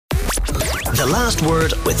The Last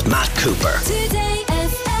Word with Matt Cooper.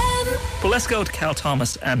 Well, let's go to Cal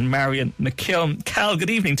Thomas and Marion McKeone. Cal,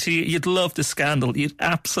 good evening to you. You'd love the scandal. You'd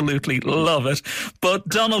absolutely love it. But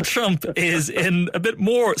Donald Trump is in a bit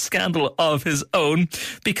more scandal of his own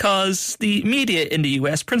because the media in the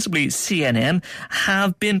US, principally CNN,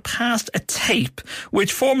 have been passed a tape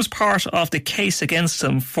which forms part of the case against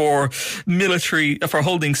him for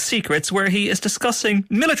holding secrets, where he is discussing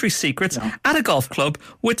military secrets at a golf club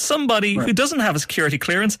with somebody who doesn't have a security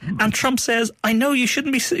clearance. And Trump says, I know you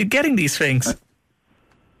shouldn't be getting these things.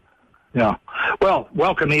 Yeah. Well,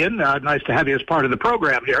 welcome, Ian. Nice to have you as part of the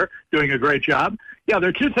program here, doing a great job. Yeah, there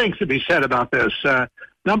are two things to be said about this.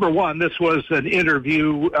 Number one, this was an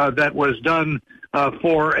interview that was done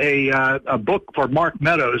for a book for Mark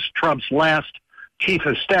Meadows, Trump's last chief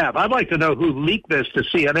of staff. I'd like to know who leaked this to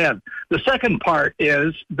CNN. The second part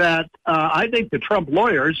is that I think the Trump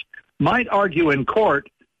lawyers might argue in court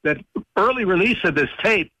that early release of this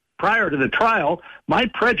tape prior to the trial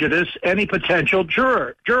might prejudice any potential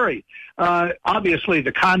jury. Obviously,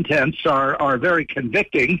 the contents are very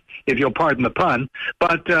convicting, if you'll pardon the pun,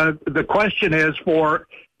 but the question is, for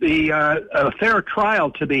a fair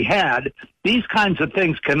trial to be had, these kinds of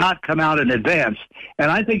things cannot come out in advance.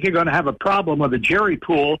 And I think you're going to have a problem with a jury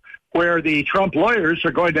pool where the Trump lawyers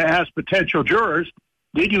are going to ask potential jurors,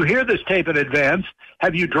 did you hear this tape in advance?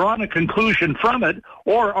 Have you drawn a conclusion from it?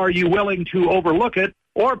 Or are you willing to overlook it?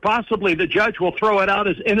 Or possibly the judge will throw it out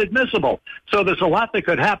as inadmissible. So there's a lot that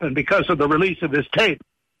could happen because of the release of this tape.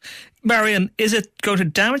 Marion, is it going to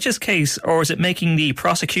damage his case, or is it making the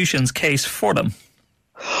prosecution's case for them?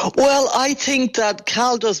 Well, I think that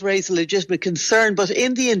Cal does raise a legitimate concern, but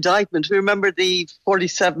in the indictment, we remember the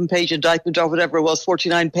 47-page indictment or whatever it was,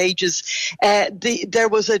 49 pages, there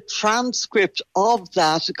was a transcript of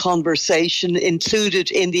that conversation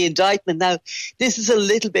included in the indictment. Now, this is a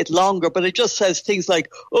little bit longer, but it just says things like,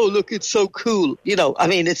 oh, look, it's so cool. You know, I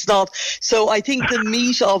mean, it's not. So I think the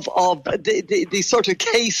meat of the sort of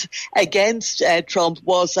case against Trump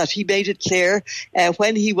was that he made it clear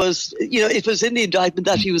when he was, it was in the indictment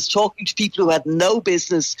that he was talking to people who had no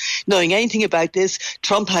business knowing anything about this.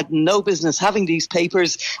 Trump had no business having these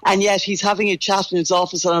papers, and yet he's having a chat in his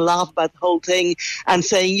office and a laugh about the whole thing and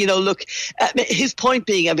saying, look, his point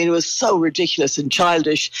being, it was so ridiculous and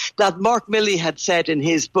childish that Mark Milley had said in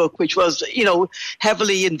his book, which was,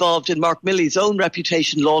 heavily involved in Mark Milley's own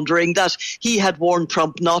reputation laundering, that he had warned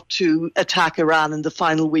Trump not to attack Iran in the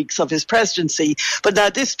final weeks of his presidency. But now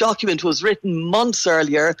this document was written months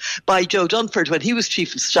earlier by Joe Dunford when he was chief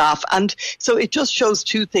of staff. And so it just shows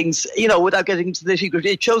two things, without getting into the nitty-gritty.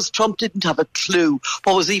 It shows Trump didn't have a clue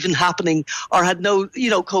what was even happening, or had no,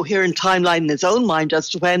 coherent timeline in his own mind as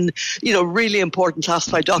to when, really important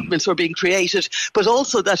classified documents were being created, but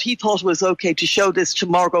also that he thought it was okay to show this to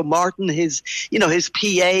Margot Martin, his PA,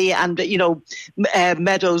 and,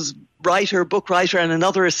 Meadows' book writer, and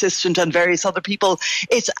another assistant, and various other people.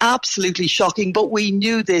 It's absolutely shocking, but we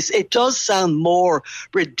knew this. It does sound more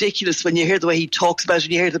ridiculous when you hear the way he talks about it,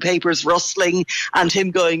 and you hear the papers rustling and him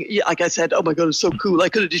going, like I said, oh my God, it's so cool, I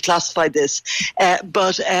could have declassified this.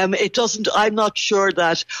 But it doesn't, I'm not sure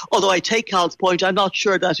that, although I take Cal's point, I'm not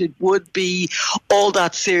sure that it would be all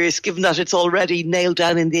that serious given that it's already nailed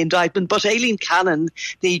down in the indictment. But Aileen Cannon,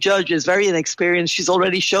 the judge, is very inexperienced. She's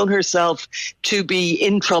already shown herself to be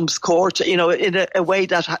in Trump's court, in a way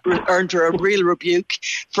that earned her a real rebuke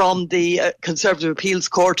from the Conservative Appeals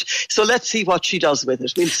Court. So let's see what she does with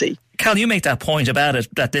it. We'll see. Cal, you make that point about it,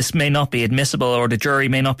 that this may not be admissible or the jury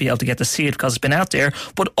may not be able to get to see it because it's been out there.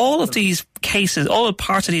 But all of these cases, all the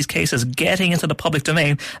parts of these cases getting into the public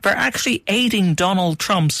domain, they're actually aiding Donald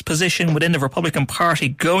Trump's position within the Republican Party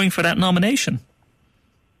going for that nomination.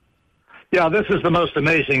 Yeah, this is the most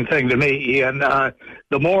amazing thing to me, Ian.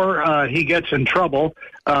 The more he gets in trouble,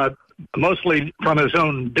 mostly from his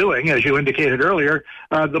own doing, as you indicated earlier,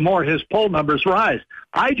 the more his poll numbers rise.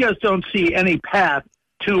 I just don't see any path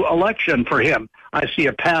to election for him. I see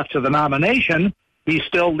a path to the nomination. He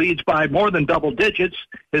still leads by more than double digits,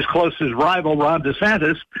 his closest rival, Ron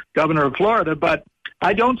DeSantis, governor of Florida, but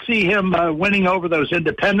I don't see him winning over those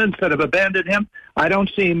independents that have abandoned him. I don't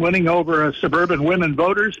see him winning over suburban women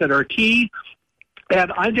voters that are key.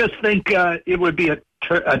 And I just think it would be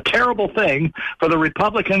a terrible thing for the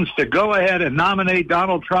Republicans to go ahead and nominate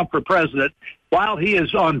Donald Trump for president while he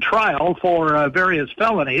is on trial for various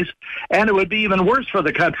felonies. And it would be even worse for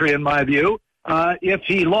the country, in my view, if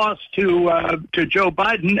he lost to Joe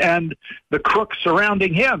Biden and the crooks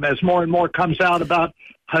surrounding him, as more and more comes out about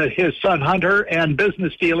his son Hunter and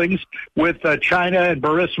business dealings with China and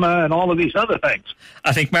Burisma and all of these other things.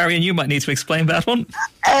 I think, Marion, you might need to explain that one.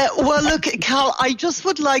 Well, look, Cal, I just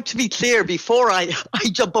would like to be clear before I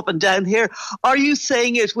jump up and down here. Are you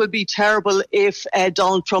saying it would be terrible if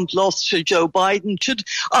Donald Trump lost to Joe Biden? Should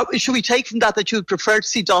we take from that you would prefer to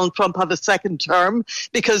see Donald Trump have a second term?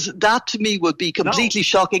 Because that to me would be completely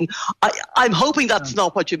shocking. I'm hoping that's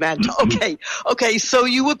not what you meant. Okay, so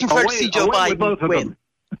you would prefer to see Joe Biden win.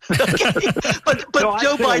 Okay. But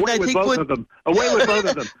Joe Biden, I think, would away with both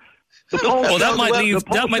of them. Well, that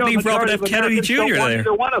might leave Robert F. Kennedy Jr. there.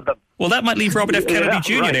 Well, that might leave Robert F. Kennedy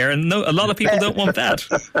Jr. there, and a lot of people don't want that.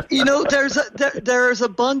 There's a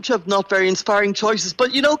bunch of not very inspiring choices.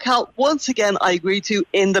 But, Cal, once again, I agree to you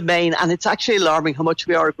in the main, and it's actually alarming how much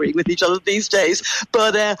we are agreeing with each other these days.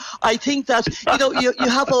 But I think that, you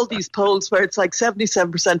have all these polls where it's like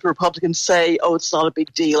 77% of Republicans say, oh, it's not a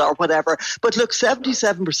big deal or whatever. But look,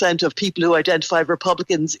 77% of people who identify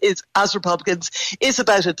Republicans as Republicans is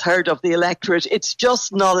about a third of the electorate. It's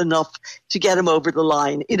just not enough to get him over the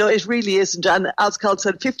line. It really isn't. And as Cal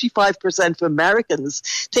said, 55% of Americans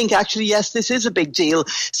think actually, yes, this is a big deal.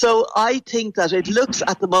 So I think that it looks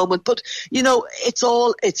at the moment, but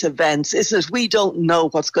it's events, isn't it? We don't know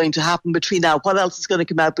what's going to happen between now. What else is going to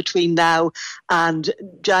come out between now and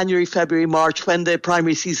January, February, March, when the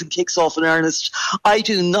primary season kicks off in earnest? I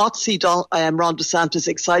do not see Ron DeSantis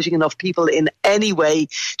exciting enough people in any way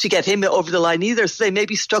to get him over the line either. So they may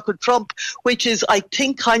be stuck with Trump, which is, I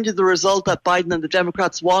think, kind of the result that Biden and the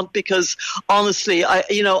Democrats want, because honestly,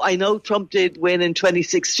 I know Trump did win in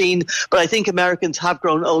 2016, but I think Americans have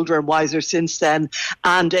grown older and wiser since then,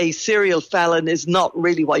 and a serial felon is not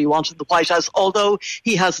really what you want in the White House, although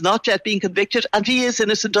he has not yet been convicted, and he is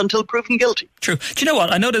innocent until proven guilty. True. Do you know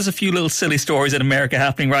what? I know there's a few little silly stories in America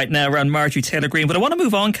happening right now around Marjorie Taylor Greene, but I want to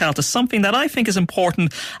move on, Cal, to something that I think is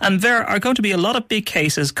important, and there are going to be a lot of big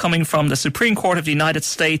cases coming from the Supreme Court of the United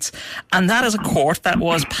States, and that is a court that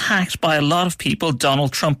was packed by a lot of people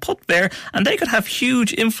Donald Trump put there, and they could have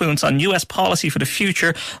huge influence on US policy for the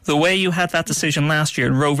future, the way you had that decision last year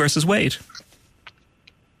in Roe versus Wade.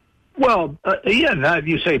 Well, Ian,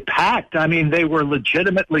 you say packed. I mean, they were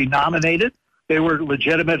legitimately nominated. They were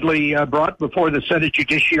legitimately brought before the Senate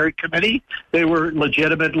Judiciary Committee. They were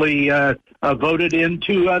legitimately voted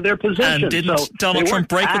into their position. And didn't Donald Trump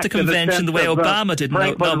break with the convention the way Obama did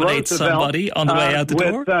nominate somebody on the way out the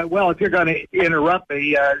door? Well, if you're going to interrupt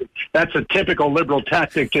me, that's a typical liberal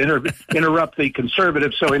tactic to interrupt the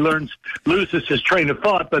conservative so he loses his train of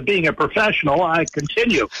thought. But being a professional, I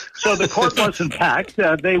continue. So the court wasn't packed.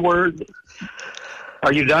 They were...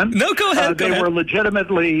 Are you done? No, go ahead. Were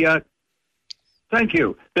legitimately... Thank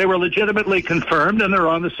you. They were legitimately confirmed, and they're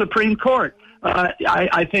on the Supreme Court.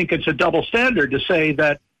 I think it's a double standard to say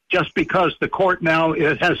that just because the court now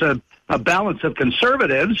has a balance of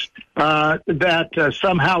conservatives, that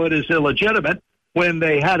somehow it is illegitimate, when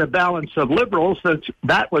they had a balance of liberals,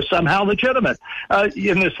 that was somehow legitimate.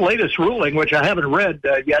 In this latest ruling, which I haven't read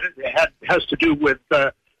yet, it has to do with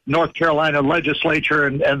North Carolina legislature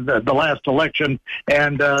and the last election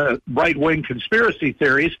and right-wing conspiracy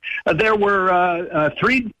theories, there were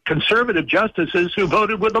 3 conservative justices who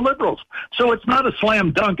voted with the liberals. So it's not a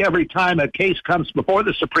slam dunk every time a case comes before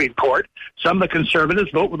the Supreme Court. Some of the conservatives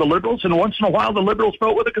vote with the liberals, and once in a while the liberals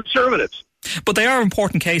vote with the conservatives. But they are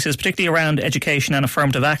important cases, particularly around education and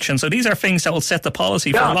affirmative action. So these are things that will set the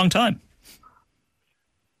policy for a long time.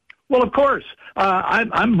 Well, of course.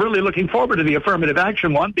 I'm really looking forward to the affirmative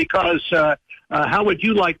action one because how would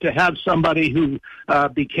you like to have somebody who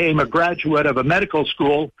became a graduate of a medical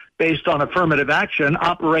school based on affirmative action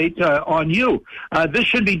operate on you? This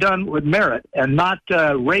should be done with merit and not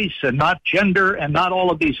race and not gender and not all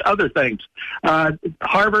of these other things.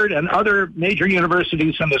 Harvard and other major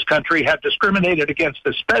universities in this country have discriminated against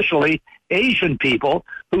especially Asian people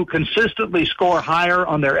who consistently score higher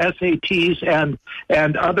on their SATs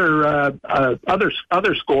and other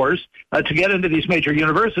scores to get into these major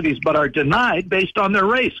universities, but are denied based on their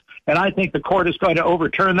race. And I think the court is going to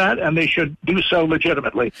overturn that, and they should do so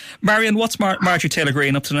legitimately. Marion, what's Marjorie Taylor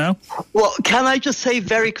Greene up to now? Well, can I just say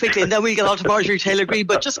very quickly, and then we'll get on to Marjorie Taylor Greene,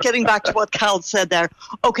 but just getting back to what Cal said there.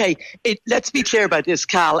 Okay, let's be clear about this,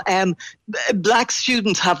 Cal. Black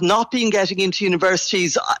students have not been getting into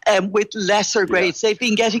universities with lesser grades. They've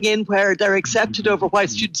been getting in where they're accepted over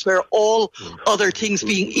white students, where all other things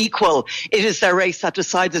being equal, it is their race that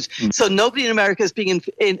decides it. So nobody in America is being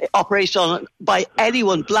operated on by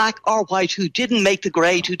anyone, black or white, who didn't make the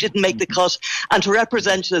grade, who didn't make the cut. And to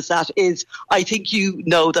represent it as that is, I think you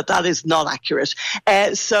know that is not accurate.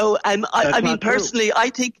 I mean, personally,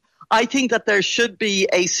 I think that there should be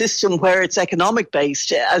a system where it's economic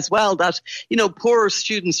based as well, that, poorer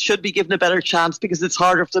students should be given a better chance because it's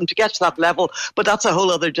harder for them to get to that level. But that's a whole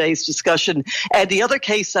other day's discussion. The other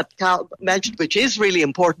case that Cal mentioned, which is really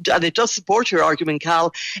important, and it does support your argument,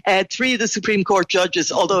 Cal, 3 of the Supreme Court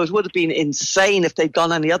judges, although it would have been insane if they'd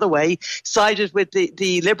gone any other way, sided with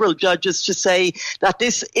the Liberal judges to say that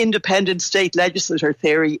this independent state legislature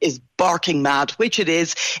theory is barking mad, which it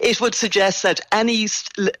is. It would suggest that any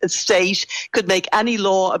state could make any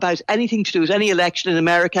law about anything to do with any election in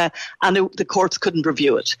America, and the courts couldn't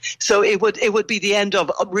review it. So it would be the end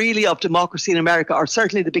of democracy in America, or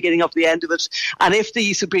certainly the beginning of the end of it. And if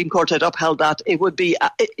the Supreme Court had upheld that, it would be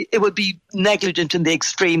negligent in the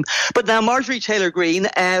extreme. But now Marjorie Taylor Greene,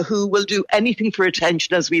 who will do anything for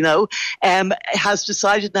attention, as we know, has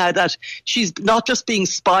decided now that she's not just being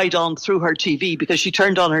spied on through her TV, because she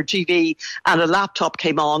turned on her TV and a laptop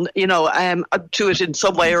came on, to it in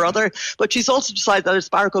some way or other. But she's also decided that it's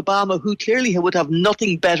Barack Obama, who clearly would have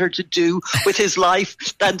nothing better to do with his life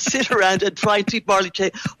than sit around and try to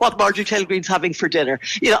see what Marjorie Taylor Greene's having for dinner.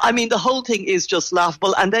 The whole thing is just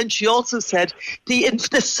laughable. And then she also said the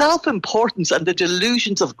self-importance and the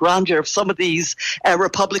delusions of grandeur of some of these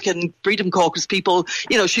Republican Freedom Caucus people.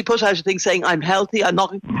 She put out a thing saying, I'm healthy, I'm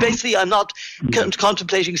not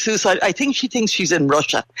contemplating suicide. I think she thinks she's in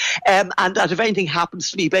Russia. And that if anything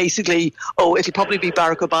happens to me, basically, it'll probably be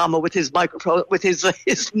Barack Obama with his microphone, with his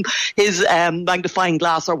magnifying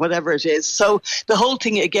glass or whatever it is. So the whole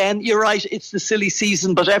thing, again, you're right, it's the silly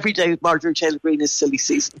season, but every day with Marjorie Taylor Greene is silly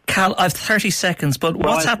season. Cal, I've 30 seconds, but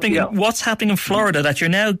what's happening in Florida that you're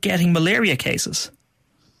now getting malaria cases?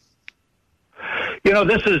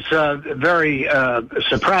 This is very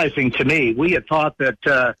surprising to me. We had thought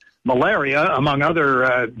that malaria, among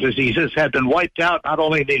other diseases, had been wiped out not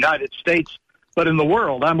only in the United States, but in the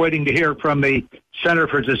world. I'm waiting to hear from the Center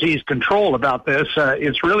for Disease Control about this.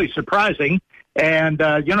 It's really surprising. And,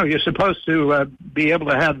 you're supposed to be able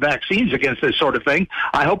to have vaccines against this sort of thing.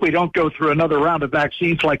 I hope we don't go through another round of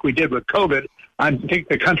vaccines like we did with COVID. I think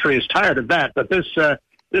the country is tired of that. But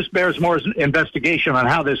this bears more investigation on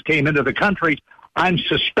how this came into the country. I'm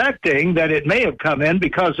suspecting that it may have come in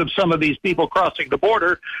because of some of these people crossing the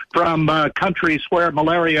border from countries where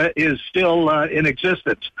malaria is still in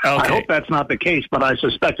existence. Okay. I hope that's not the case, but I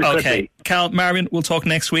suspect it could be. Cal, Marion, we'll talk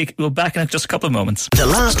next week. We'll be back in just a couple of moments. The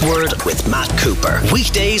Last Word with Matt Cooper.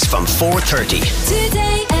 Weekdays from 4:30.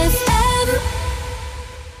 Today.